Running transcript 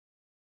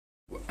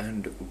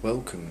and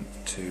welcome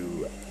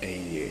to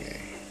a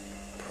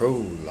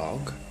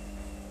prologue.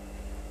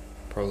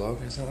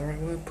 Prologue, is that the right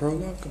word?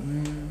 Prologue?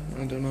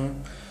 I don't know.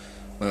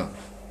 Well,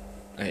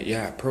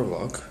 yeah,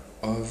 prologue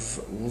of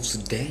Wolf's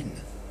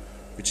Den,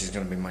 which is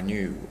going to be my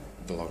new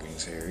vlogging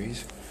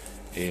series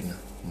in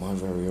my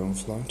very own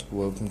flat.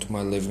 Welcome to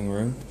my living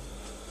room.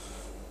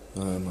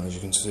 As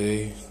you can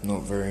see,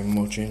 not very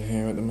much in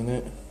here at the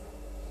minute.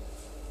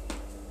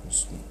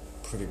 It's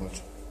pretty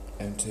much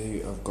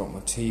empty. I've got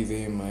my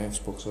TV and my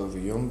Xbox over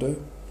yonder.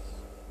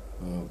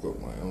 I've got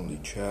my only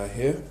chair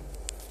here.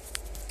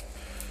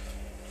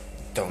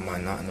 Don't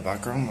mind that in the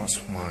background,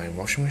 that's my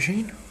washing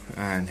machine.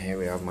 And here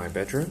we have my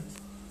bedroom.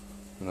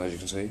 And as you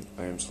can see,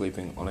 I am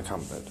sleeping on a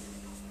camp bed.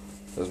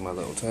 There's my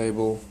little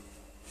table,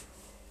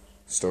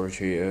 storage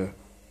heater,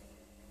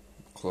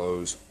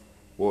 clothes,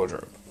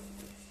 wardrobe.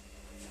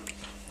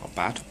 Not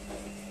bad.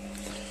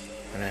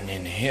 And then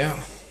in here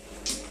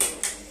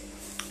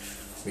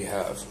we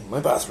have my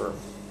bathroom.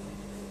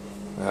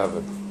 I have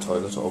a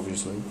toilet,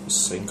 obviously, a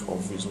sink,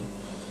 obviously,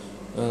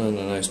 and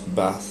a nice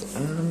bath,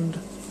 and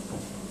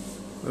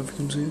if you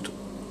can see it,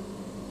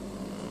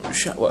 a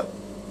shower.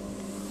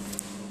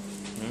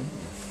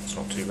 It's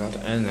not too bad.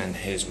 And then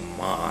here's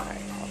my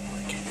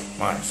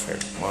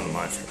favourite, one of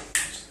my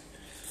favourites.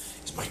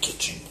 It's my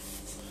kitchen.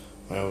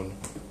 My own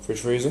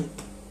fridge freezer.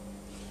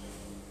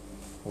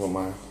 I've got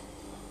my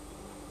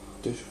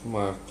dish,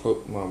 my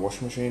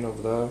washing machine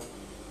over there,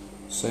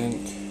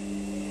 sink,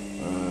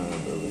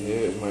 and over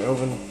here is my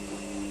oven,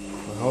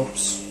 my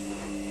hobs.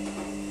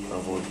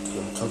 I've already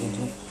got a cooking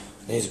tool.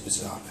 Here's a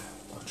bizarre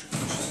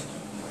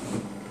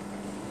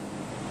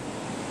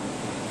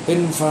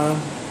hidden fan.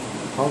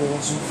 How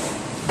awesome!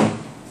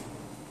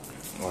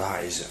 Well,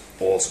 that is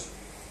awesome.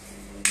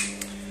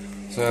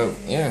 So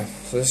yeah,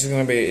 so this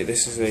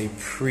is a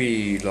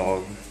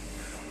pre-log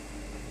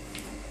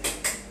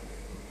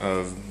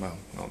of, well,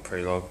 not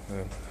pre-log,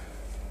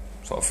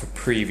 sort of a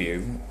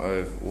preview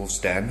of Wolf's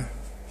Den,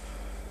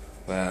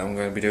 where I'm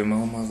going to be doing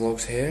all my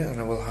vlogs here, and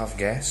I will have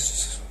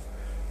guests.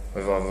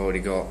 I've already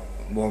got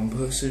one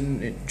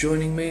person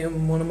joining me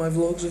on one of my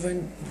vlogs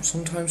event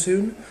sometime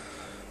soon.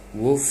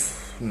 Wolf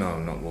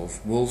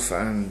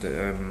and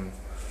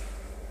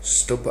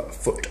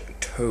Stubfoot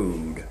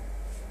Toad.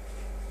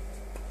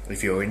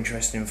 If you're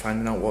interested in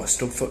finding out what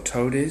Stubfoot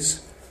Toad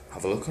is,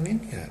 have a look on the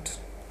internet.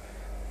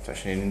 It's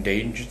actually an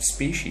endangered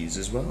species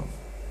as well.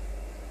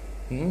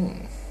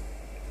 Well,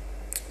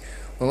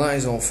 that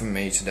is all from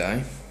me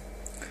today.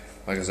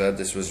 Like I said,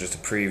 this was just a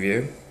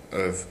preview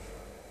of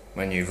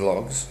my new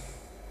vlogs,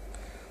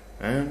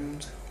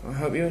 and I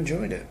hope you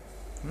enjoyed it.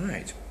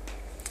 Alright,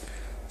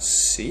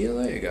 see you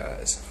later,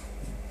 guys.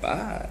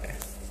 Bye.